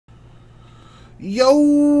Yo,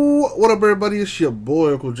 what up everybody, it's your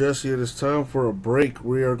boy Uncle Jesse, and it's time for a break.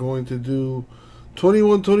 We are going to do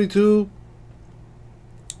 21-22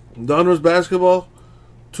 Donruss basketball,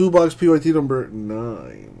 2-box PYT number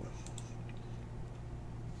 9.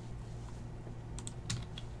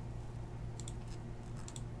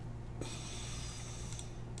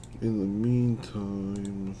 In the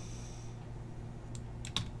meantime,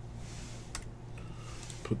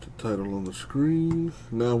 put the title on the screen.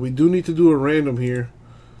 Now we do need to do a random here.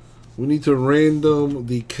 We need to random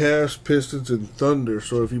the Cavs, Pistons, and Thunder.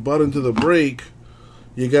 So if you bought into the break,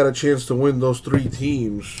 you got a chance to win those 3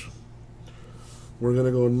 teams. We're going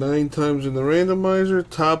to go 9 times in the randomizer.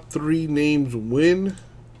 Top 3 names win.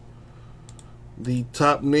 The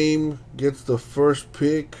top name gets the first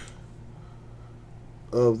pick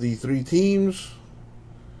of the 3 teams.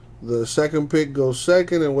 The second pick goes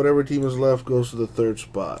second, and whatever team is left goes to the 3rd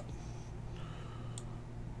spot.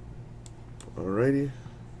 Alrighty.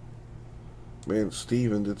 Man,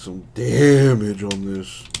 Steven did some damage on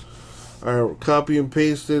this. Alright, copy and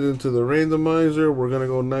paste it into the randomizer. We're going to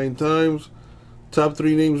go 9 times. Top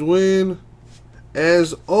 3 names win.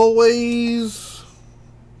 As always,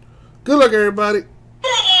 good luck, everybody.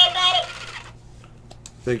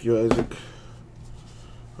 Thank you, Isaac.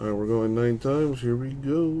 Alright, we're going 9 times. Here we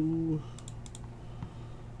go.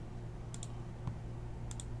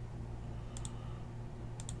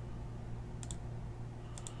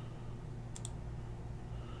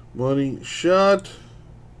 Money shot.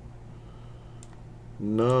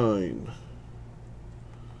 9.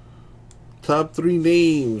 Top 3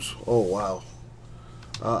 names. Oh, wow.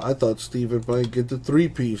 I thought Steven might get the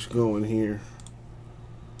 3-piece going here.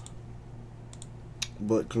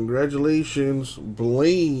 But congratulations,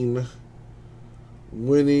 Blaine,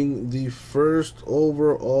 winning the first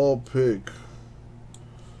overall pick.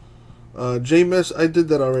 J-Mess, I did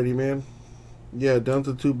that already, man. Yeah, down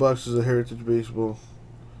to 2 boxes of Heritage Baseball.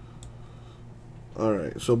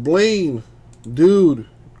 Alright, so Blaine, dude,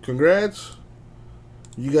 congrats.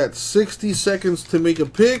 You got 60 seconds to make a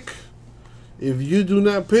pick. If you do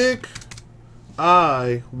not pick,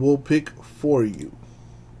 I will pick for you.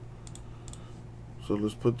 So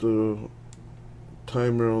let's put the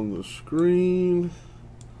timer on the screen.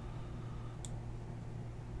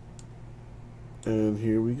 And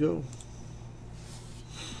here we go.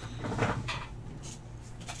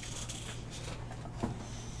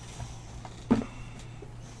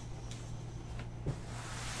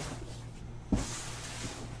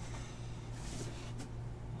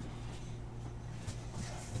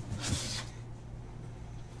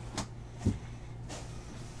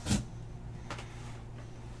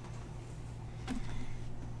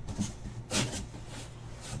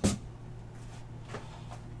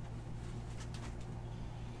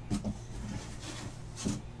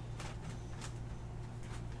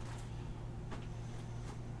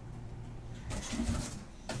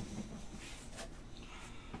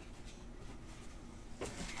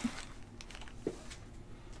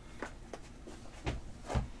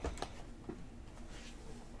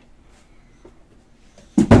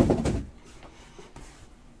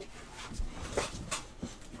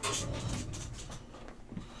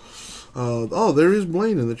 Oh, there is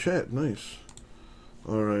Blaine in the chat. Nice.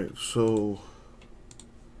 Alright, so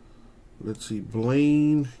let's see.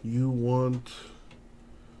 Blaine, you want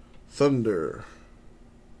Thunder.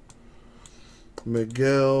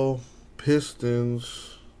 Miguel,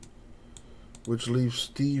 Pistons, which leaves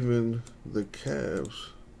Steven, the Cavs.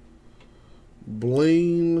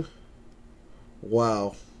 Blaine,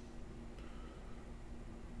 wow.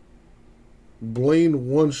 Blaine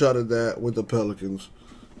one-shotted that with the Pelicans.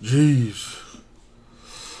 Jeez.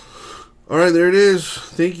 Alright, there it is.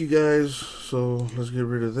 Thank you, guys. So, let's get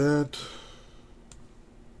rid of that.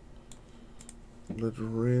 Let's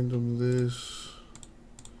random this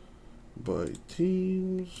by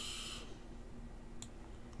teams.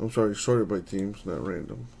 I'm sorry, sorted by teams, not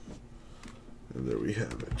random. And there we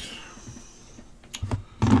have it.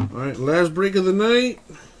 Alright, last break of the night.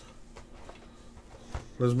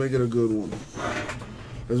 Let's make it a good one.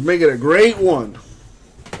 Let's make it a great one.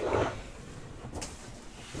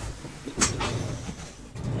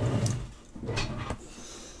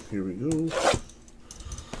 Here we go.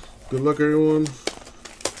 Good luck, everyone.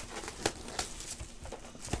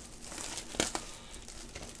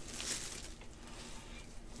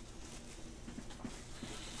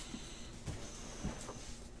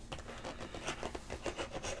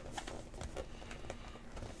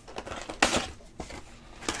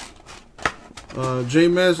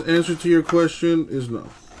 J-Mez, answer to your question is no.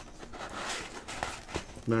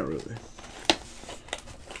 Not really.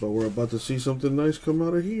 But we're about to see something nice come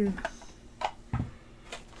out of here.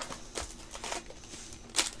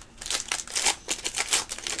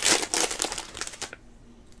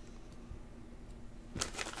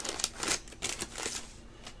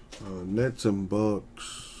 Nets and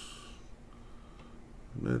Bucks.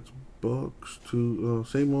 Nets, Bucks, two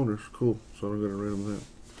same owners. Cool. So I'm gonna random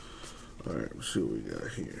that. All right, let's see what we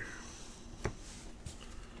got here.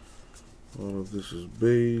 All of this is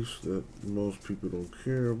base that most people don't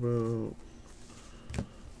care about.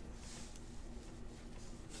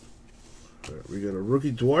 All right, we got a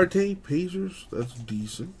rookie Duarte, Pacers. That's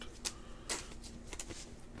decent.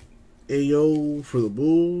 AO for the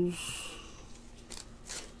Bulls.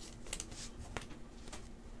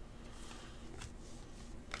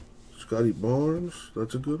 Scotty Barnes.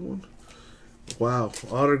 That's a good one. Wow.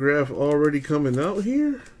 Autograph already coming out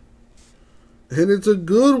here. And it's a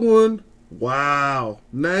good one. Wow.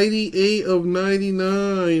 98 of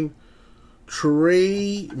 99.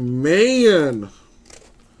 Trey Mann.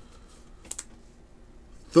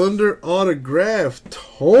 Thunder autograph.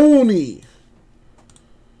 Tony.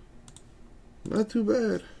 Not too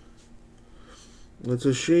bad. It's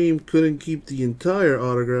a shame couldn't keep the entire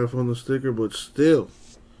autograph on the sticker, but still,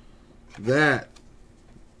 that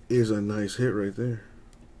is a nice hit right there.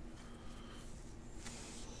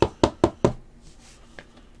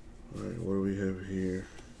 Alright, what do we have here?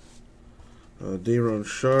 Dayron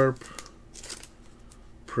Sharp,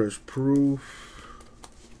 press proof,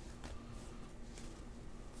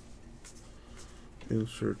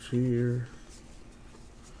 inserts here.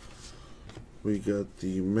 We got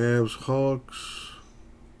the Mavs Hawks,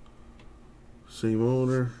 same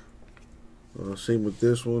owner, same with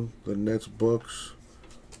this one. The Nets Bucks,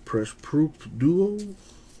 press proof duo.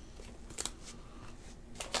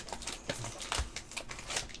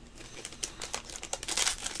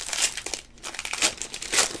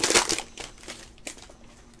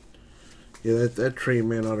 Yeah, that Trey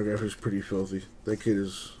Mann autograph is pretty filthy. That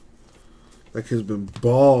kid's been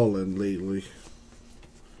balling lately.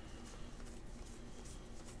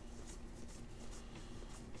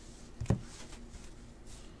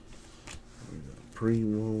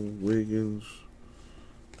 Primo, Wiggins,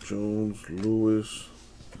 Jones, Lewis.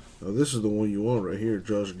 Now this is the one you want right here,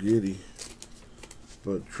 Josh Giddey.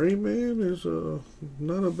 But Trey Mann is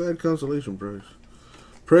not a bad consolation prize.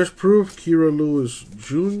 Press proof, Kira Lewis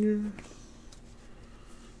Jr.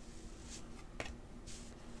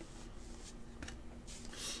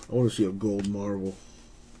 I want to see a gold marble.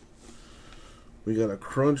 We got a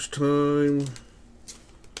crunch time.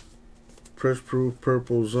 Press proof,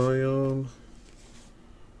 purple Zion.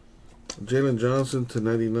 Jalen Johnson to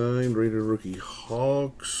 99, rated rookie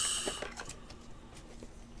Hawks.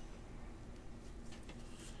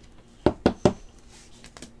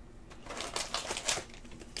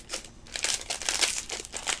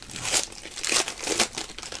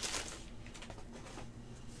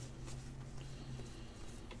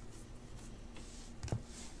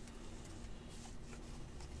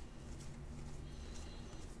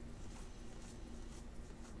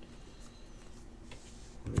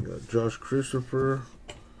 We got Josh Christopher,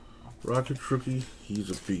 Rockets rookie, he's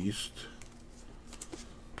a beast.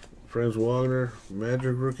 Franz Wagner,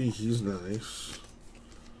 Magic rookie, he's nice.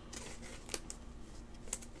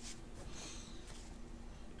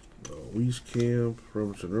 Wieskamp,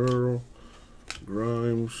 Robinson Earl,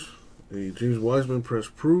 Grimes, a James Wiseman press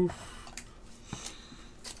proof.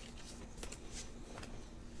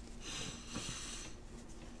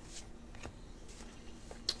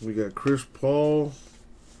 We got Chris Paul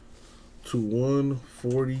to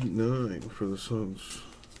 149 for the Suns.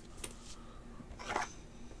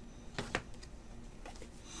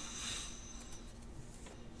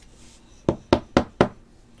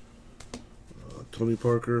 Tony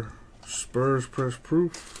Parker, Spurs press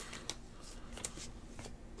proof.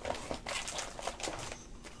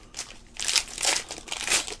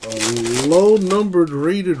 A low numbered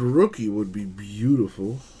rated rookie would be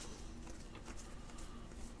beautiful.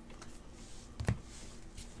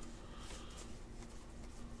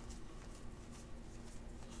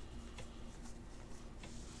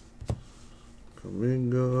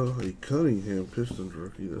 Kaminga, a Cunningham Pistons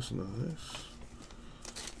rookie, that's nice.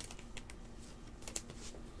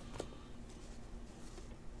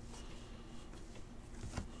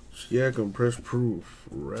 Siakam press proof,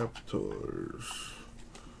 Raptors.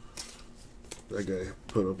 That guy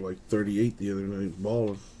put up like 38 the other night,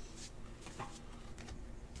 balling.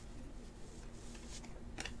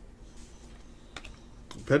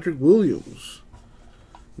 Patrick Williams,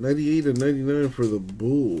 98 and 99 for the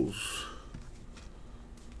Bulls.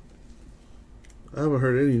 I haven't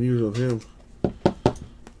heard any news of him.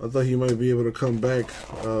 I thought he might be able to come back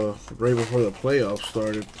right before the playoffs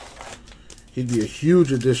started. He'd be a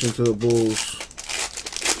huge addition to the Bulls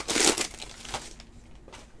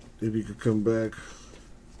if he could come back.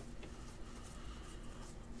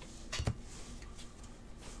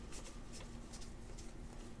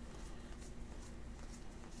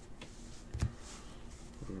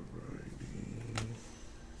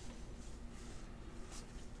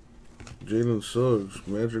 Jalen Suggs,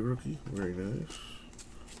 Magic rookie. Very nice.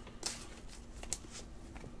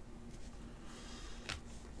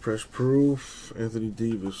 Press proof, Anthony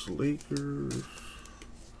Davis, Lakers.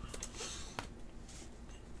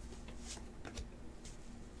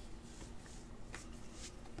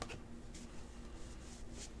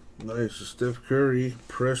 Nice, Steph Curry,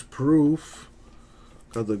 press proof.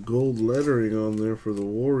 Got the gold lettering on there for the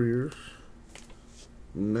Warriors.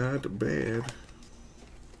 Not bad.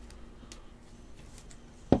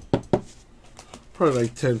 Probably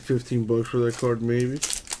like 10, 15 bucks for that card, maybe.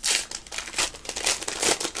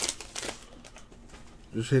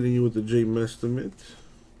 Just hitting you with the J Mestimate.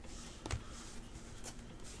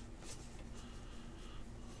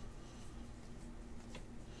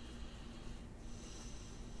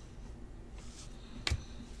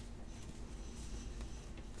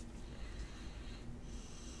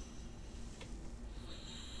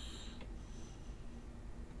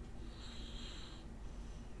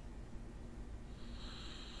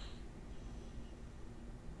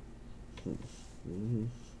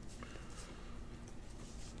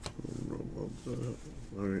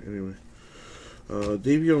 Alright, anyway.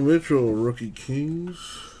 Davion Mitchell, Rookie Kings.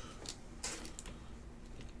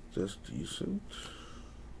 That's decent.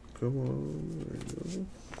 Come on. There you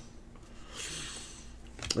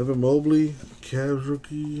go. Evan Mobley, Cavs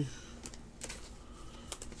rookie.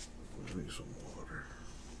 I need some water.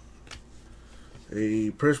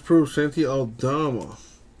 A press proof Santi Aldama,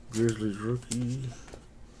 Grizzlies rookie.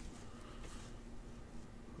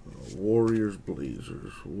 Warriors,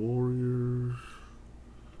 Blazers. Warriors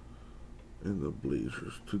and the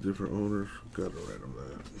Blazers. Two different owners. Gotta write them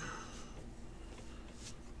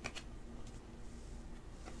that.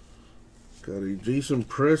 Got a Jason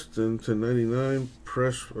Preston to 99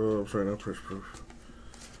 press. Sorry, not press proof.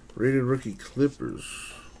 Rated rookie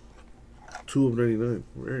Clippers. 2 of 99.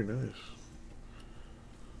 Very nice.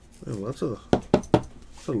 Man, lots of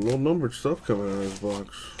low numbered stuff coming out of this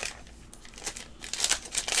box.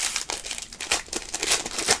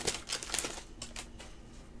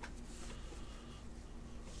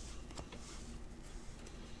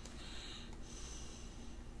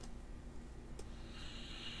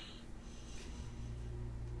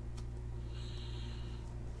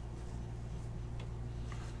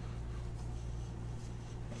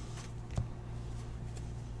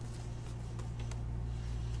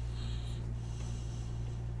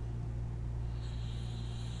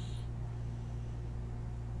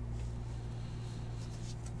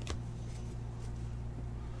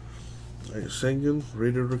 Sengun,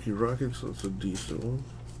 Rated rookie Rockets. That's a decent one.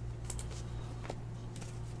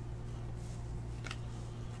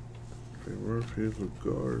 Trey Murphy, Luke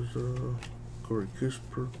Garza, Corey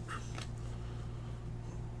Kispert,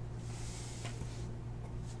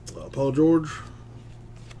 Paul George,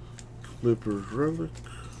 Clippers relic.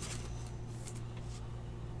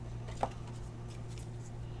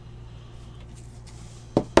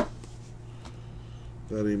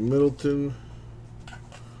 Got a Middleton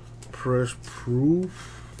press proof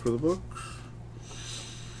for the Bucks.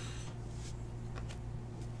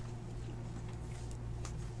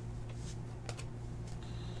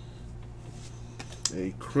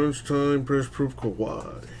 A crunch time press proof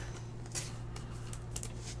Kawhi.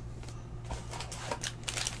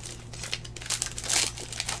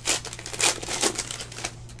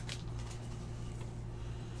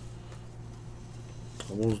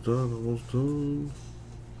 Almost done, almost done.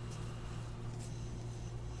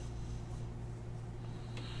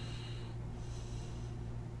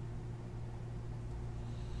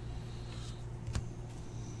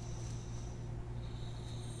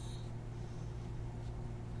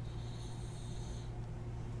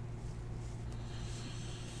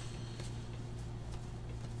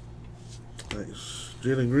 Nice.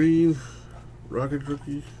 Jalen Green, Rocket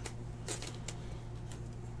rookie.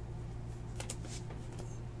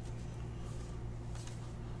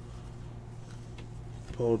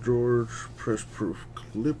 Paul George, press proof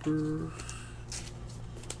Clippers.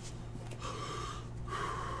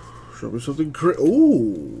 Show me something crazy.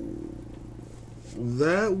 Ooh,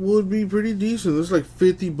 that would be pretty decent. That's like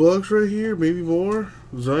 50 bucks right here, maybe more.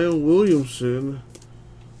 Zion Williamson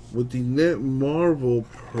with the Net Marvel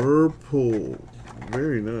purple.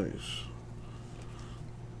 Very nice.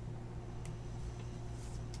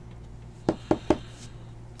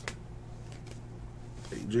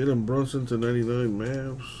 Jalen Brunson to 99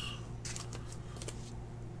 Mavs.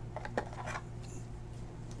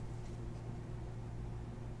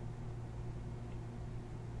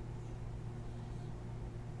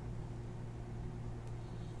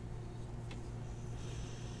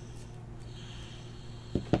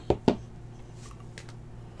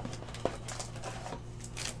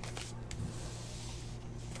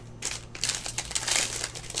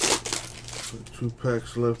 2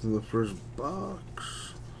 packs left in the first box.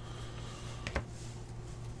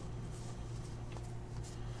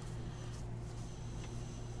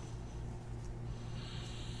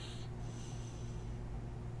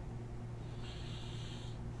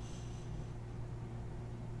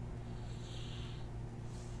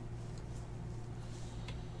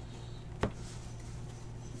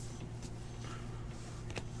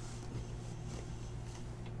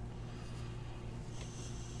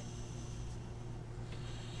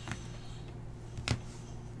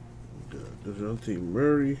 DeJounte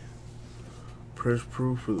Murray, press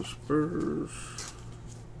proof for the Spurs.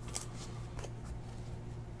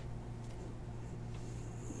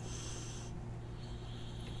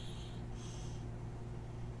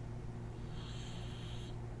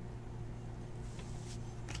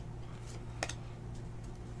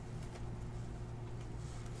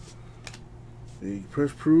 A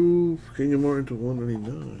press proof, Kenyon Martin to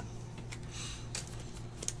 199.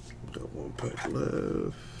 Got 1 pack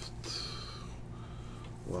left.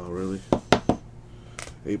 Wow, really?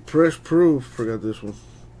 A press proof. Forgot this one.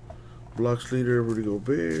 Blocks leader, Rudy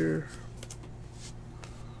Gobert.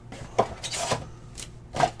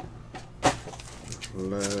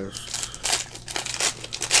 Last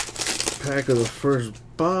pack of the first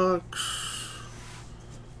box.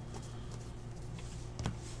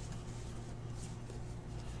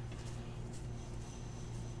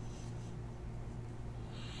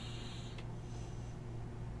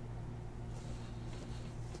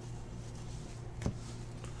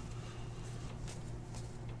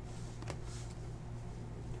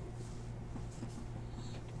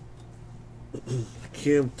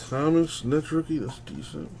 Cam Thomas, Nets rookie, that's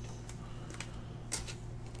decent.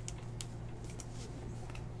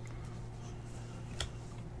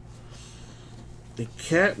 A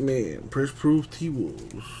Catman, press proof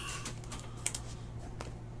T-Wolves.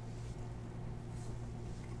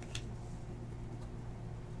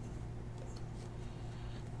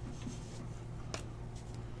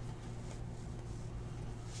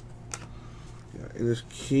 And this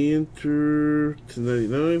Cantor to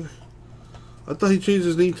 99. I thought he changed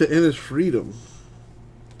his name to Ennis Freedom.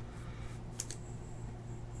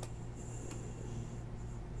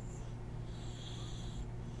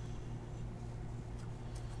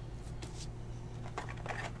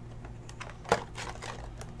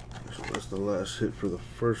 So that's the last hit for the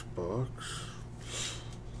first box.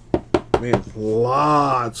 Man,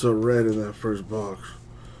 lots of red in that first box.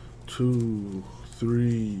 2,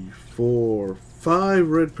 3, 4, 5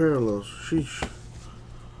 red parallels. Sheesh.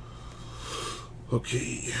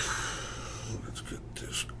 Okay, let's get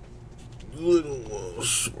this little one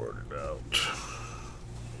sorted out.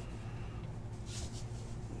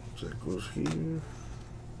 That goes here.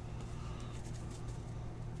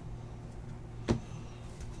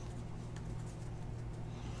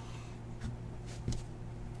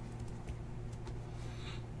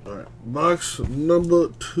 All right, box number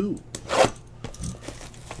 2.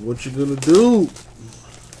 What you gonna do?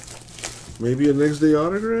 Maybe a next day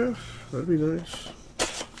autograph? That'd be nice.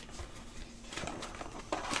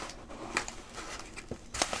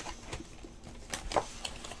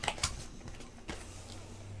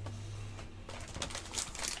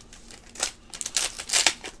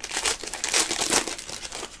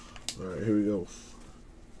 All right, here we go.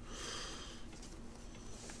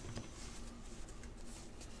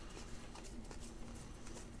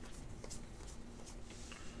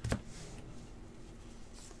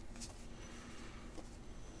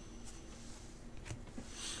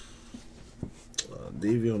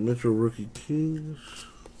 Davion Mitchell, rookie Kings.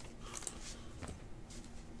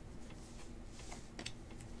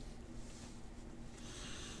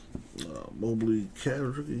 Mobley,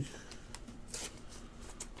 Cavs, rookie.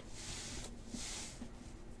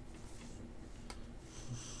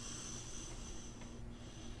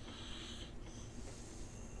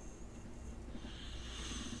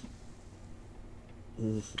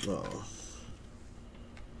 Oh.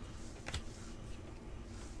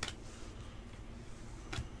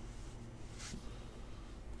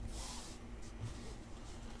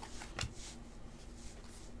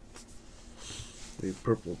 A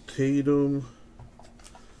purple Tatum,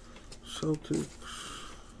 Celtics.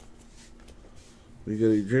 We got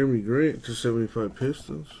a Jeremy Grant to 75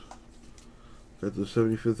 Pistons. Got the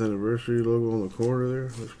 75th anniversary logo on the corner there.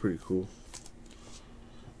 That's pretty cool.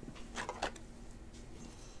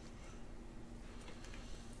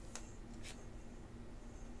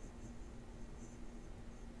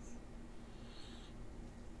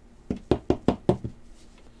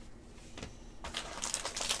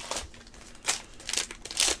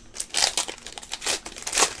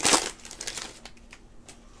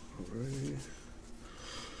 Alright.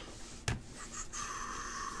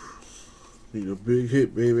 Need a big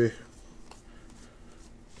hit, baby.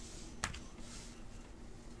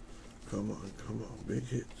 Come on, big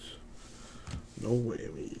hits. No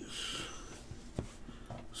whammies.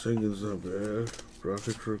 Singing's not bad.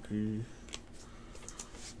 Rocket rookie.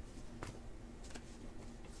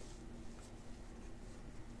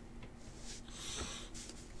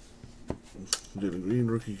 Dylan Green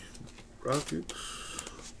rookie Rockets.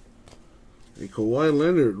 A Kawhi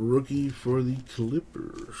Leonard rookie for the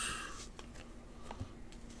Clippers.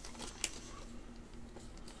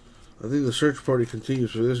 I think the search party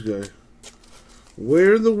continues for this guy.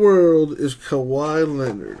 Where in the world is Kawhi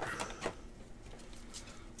Leonard?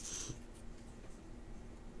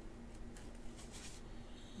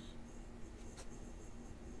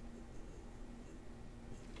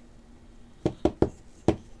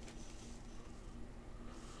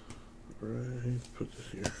 Right, put this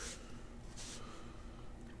here.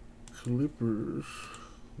 Clippers.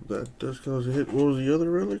 That does count as a hit. What was the other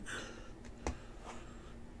relic?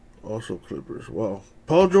 Also Clippers. Wow.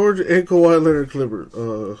 Paul George and Kawhi Leonard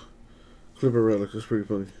Clipper relics. That's pretty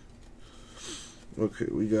funny. Okay,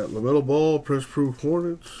 we got LaMelo Ball, press proof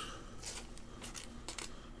Hornets.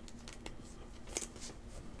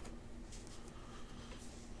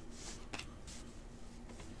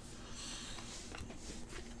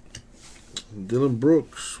 Dylan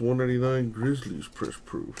Brooks, 199 Grizzlies, press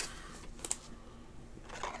proof.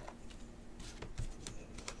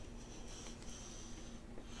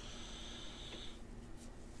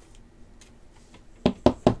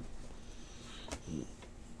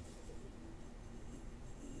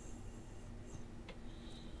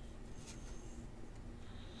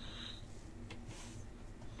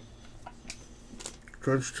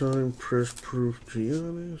 Crunch time, press proof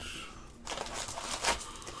Giannis.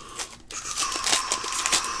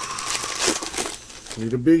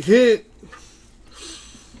 Need a big hit.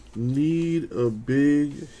 Need a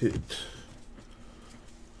big hit.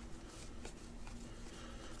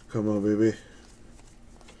 Come on, baby.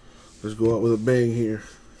 Let's go out with a bang here.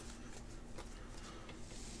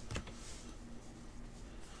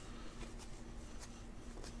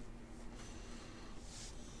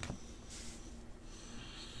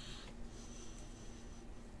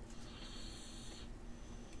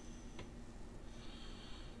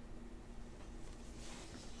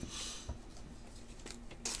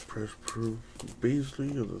 Press proof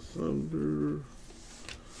Beasley of the Thunder.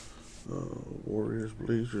 Warriors,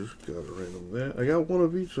 Blazers, gotta random that. I got one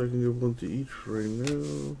of each, so I can give one to each right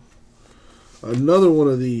now. Another one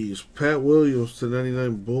of these. Pat Williams to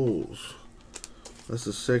 99 Bulls. That's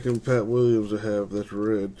the second Pat Williams I have that's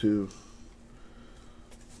red too.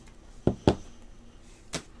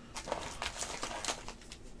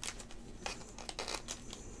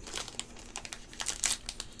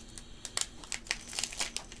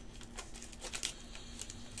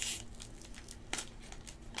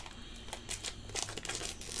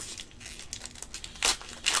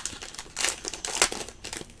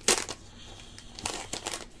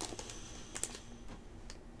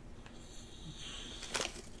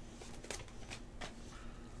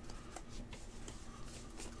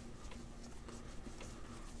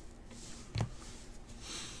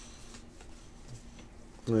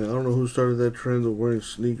 Yeah, I don't know who started that trend of wearing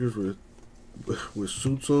sneakers with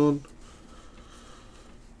suits on,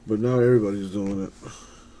 but now everybody's doing it.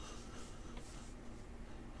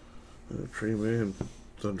 Trey Man,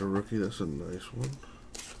 Thunder rookie, that's a nice one.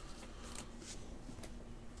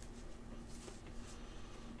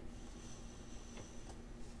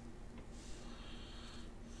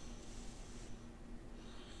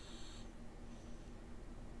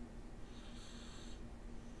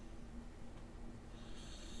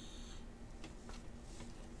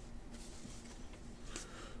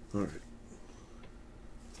 All right.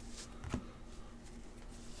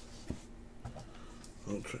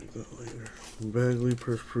 I'll check that later. Bagley,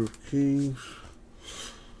 press proof Kings.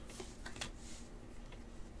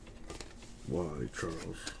 Why,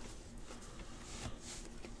 Charles?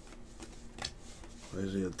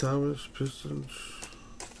 Isaiah Thomas, Pistons.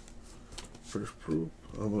 Press proof.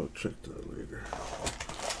 I'm gonna check that later.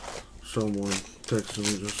 Someone texted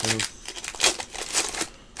me just now.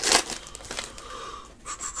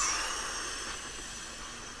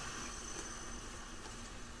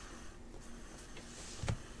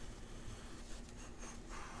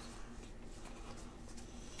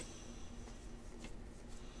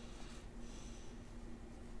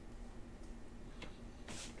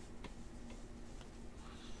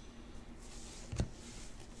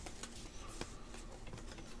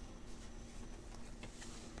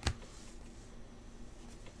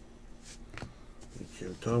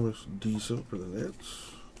 Cam Thomas, decent for the Nets.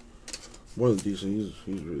 More than decent,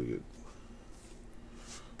 he's really good.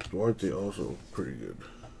 Duarte also pretty good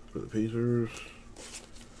for the Pacers.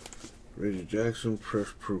 Reggie Jackson, press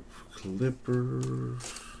proof Clippers.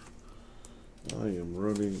 I am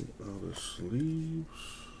running out of sleeves,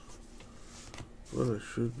 but I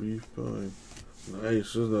should be fine.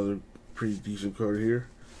 Nice, there's another pretty decent card here.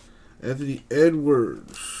 Anthony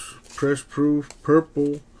Edwards, press proof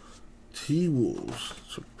purple T-Wolves.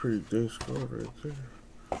 It's a pretty nice card right there.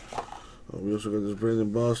 We also got this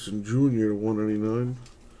Brandon Boston Jr. 199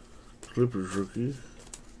 Clippers rookie.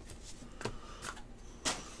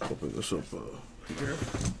 Open this up here.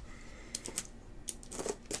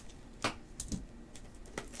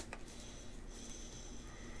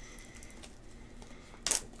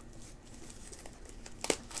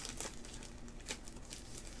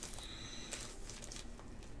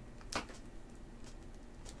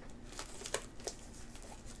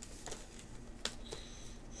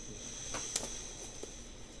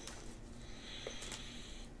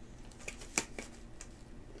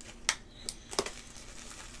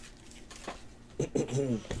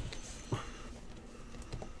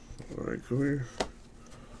 Alright, come here.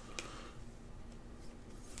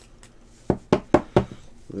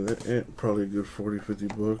 That ant probably a good 40-50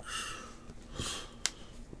 bucks.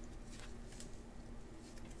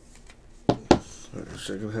 Alright,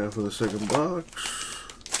 second half of the second box.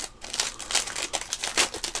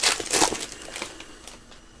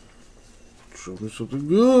 Show me something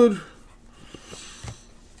good.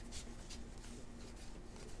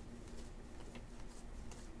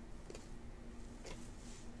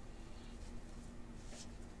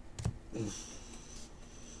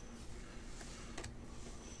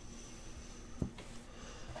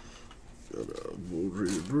 Got a gold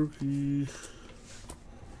rated rookie.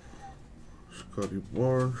 Scotty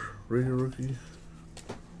Barnes, rated rookie.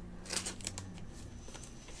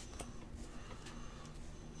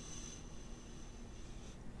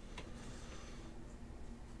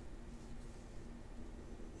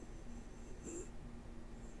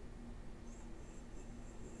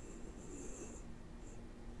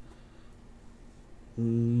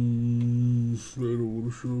 I don't want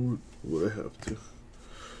to show it, but I have to.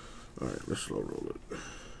 Alright, let's slow roll it.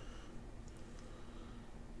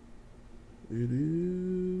 It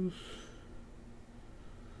is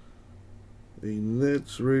a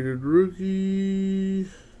Nets rated rookie.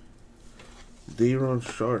 Day'Ron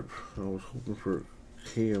Sharp. I was hoping for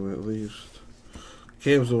Cam at least.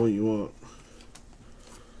 Cam's the one you want.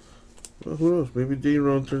 Well, who knows? Maybe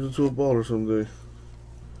Day'Ron turns into a baller someday.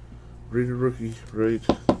 Rated rookie right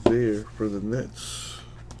there for the Nets.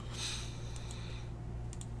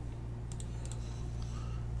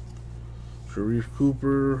 Sharif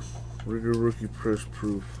Cooper, rated rookie press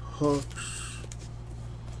proof Hawks.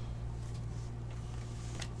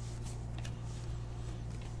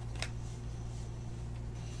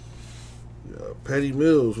 Patty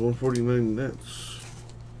Mills, 149 Nets.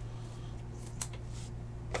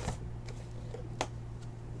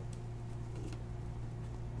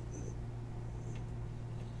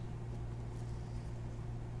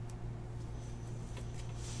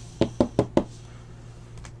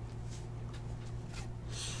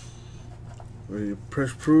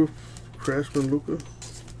 Press proof Craftsman Luka.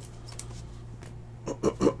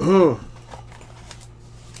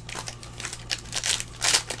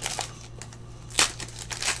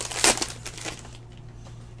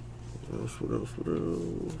 What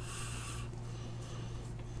else?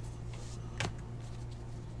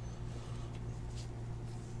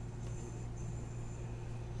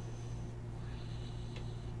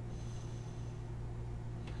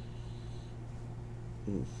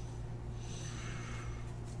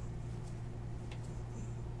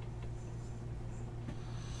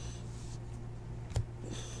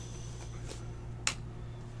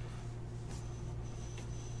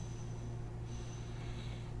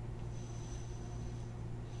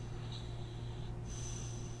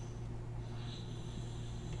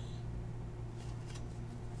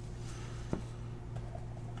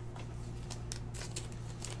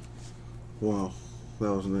 Wow,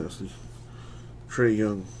 that was nasty. Trae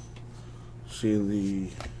Young, seeing the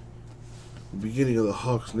beginning of the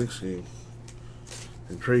Hawks-Knicks game,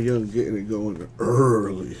 and Trae Young getting it going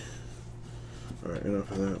early. Alright, enough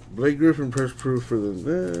of that. Blake Griffin, press proof for the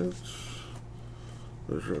Nets.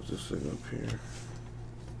 Let's wrap this thing up here.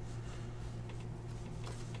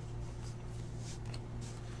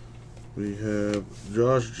 We have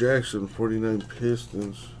Josh Jackson, 49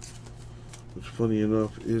 Pistons, which funny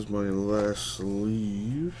enough is my last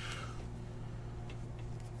sleeve.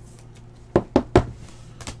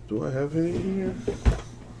 Do I have any in here?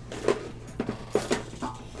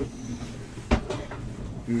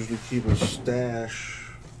 Usually keep a stash.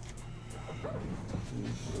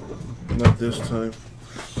 Not this time.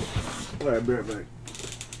 Alright, be right back.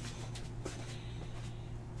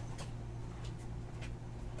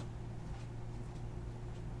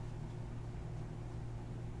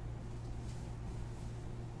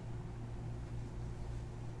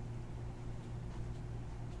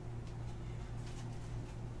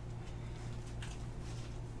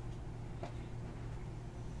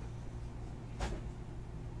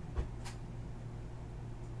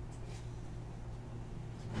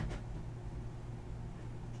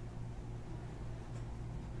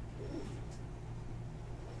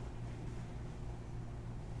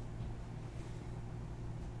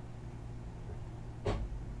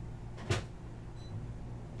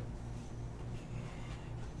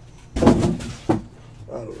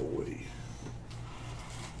 Out of the way.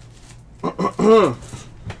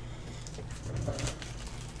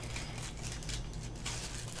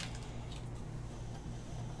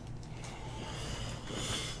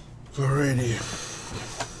 Alrighty.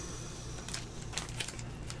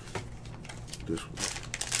 This one.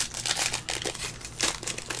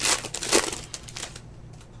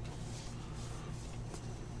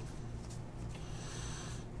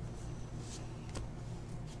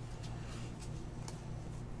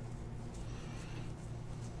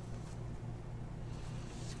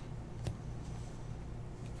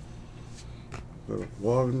 Got a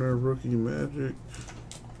Wagner rookie Magic.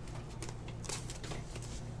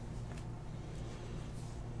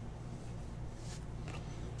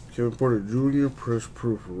 Kevin Porter Jr. Press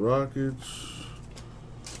Proof Rockets.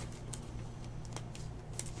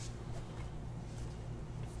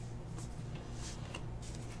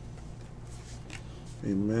 A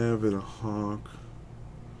Mav and a Hawk.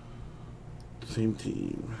 Same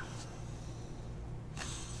team.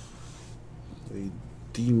 A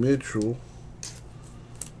D. Mitchell.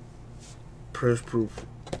 Press Proof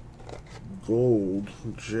Gold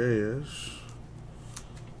Jazz.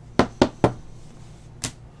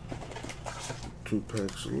 2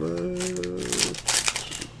 packs left.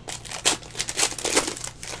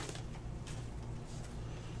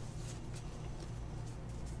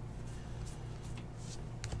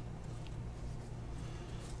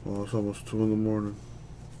 Oh, it's almost 2 in the morning.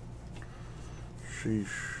 Sheesh.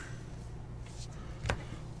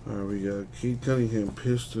 Alright, we got Keith Cunningham,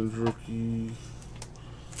 Pistons rookie.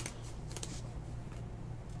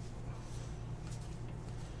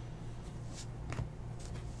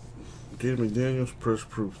 Jaden McDaniels, Press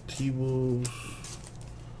Proof T-Wolves.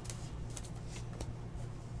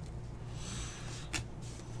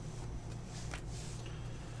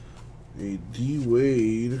 A D.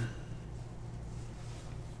 Wade,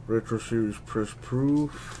 Retro Series Press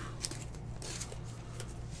Proof.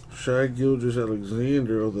 Shai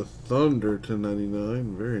Gilgeous-Alexander of the Thunder,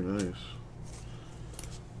 1099. Very nice.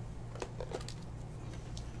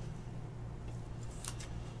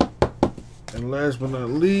 And last but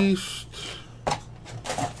not least,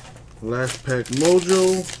 last pack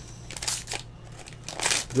mojo.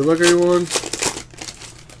 Good luck, everyone.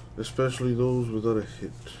 Especially those without a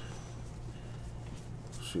hit.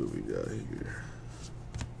 Let's see what we got here.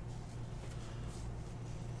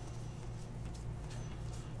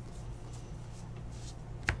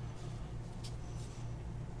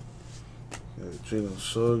 Jalen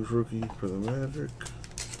Suggs rookie for the Magic.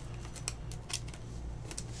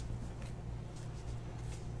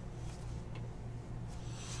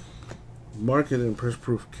 Market and Press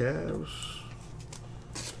Proof Cavs.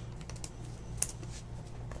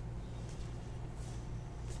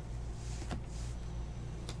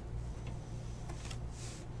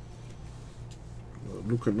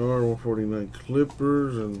 Luke Kennard 149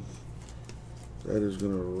 Clippers, and that is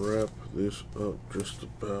going to wrap this up just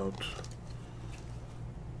about.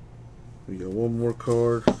 We got one more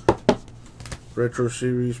card. Retro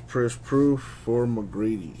Series Press Proof for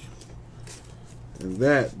McGrady. And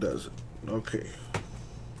that does it. Okay.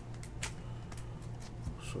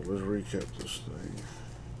 So let's recap this thing.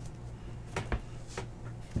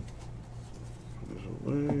 Put this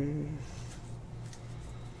away.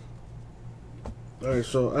 Alright,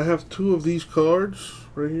 so I have 2 of these cards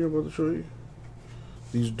right here I'm about to show you.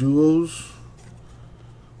 These duos.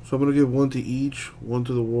 So I'm going to give 1 to each. 1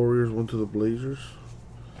 to the Warriors, 1 to the Blazers.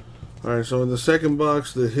 Alright, so in the second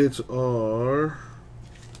box, the hits are...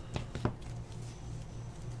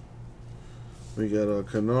 We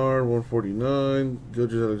got Kennard, 149.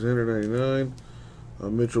 Gilgeous-Alexander, 99.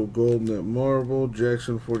 Mitchell Golden at Marble.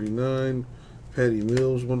 Jackson, 49. Patty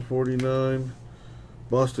Mills, 149.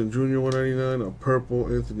 Boston Jr. 199. A purple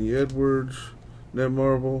Anthony Edwards.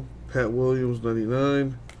 Netmarble. Pat Williams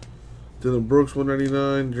 99. Dylan Brooks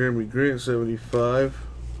 199. Jeremy Grant 75.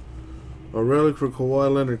 A relic for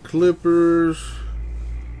Kawhi Leonard Clippers.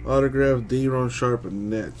 Autograph Day'Ron Sharpe and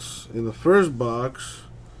Nets. In the first box,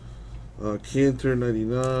 Cantor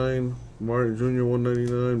 99. Martin Jr.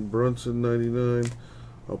 199. Brunson 99.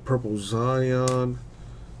 A purple Zion.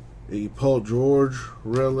 A Paul George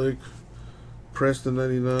relic. Preston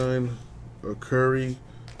 99. A Curry.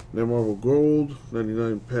 Netmarble Gold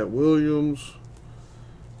 99. Pat Williams.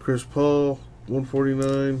 Chris Paul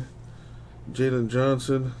 149. Jalen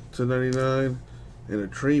Johnson to 99. And a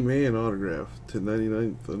Trey Mann autograph to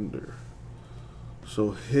 99 Thunder.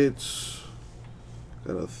 So hits,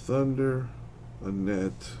 got a Thunder, a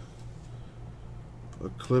Net, a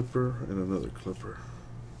Clipper, and another Clipper.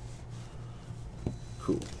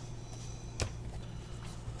 Cool.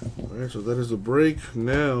 Alright, so that is the break.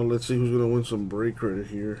 Now, let's see who's going to win some break credit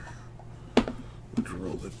here. Let's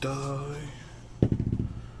roll the die.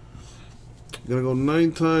 Gonna go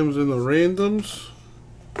 9 times in the randoms.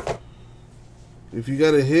 If you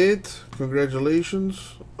got a hit,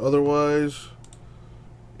 congratulations. Otherwise,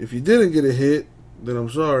 if you didn't get a hit, then I'm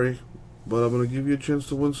sorry. But I'm going to give you a chance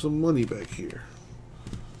to win some money back here.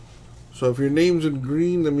 So if your name's in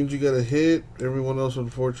green, that means you got a hit. Everyone else,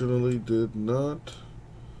 unfortunately, did not.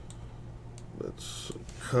 Let's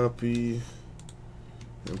copy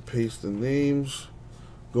and paste the names.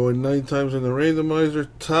 Going 9 times in the randomizer.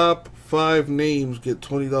 Top 5 names get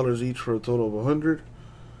 $20 each for a total of $100.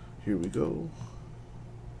 Here we go.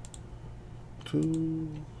 2,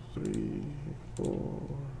 3, 4,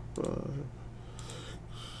 5,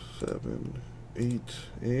 7, 8,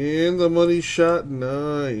 and the money shot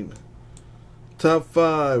 9. Top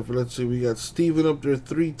 5. Let's see, we got Steven up there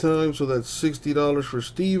 3 times, so that's $60 for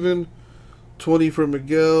Steven, 20 for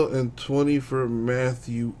Miguel, and 20 for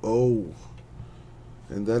Matthew O.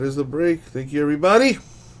 And that is the break. Thank you, everybody.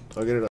 I'll get it up.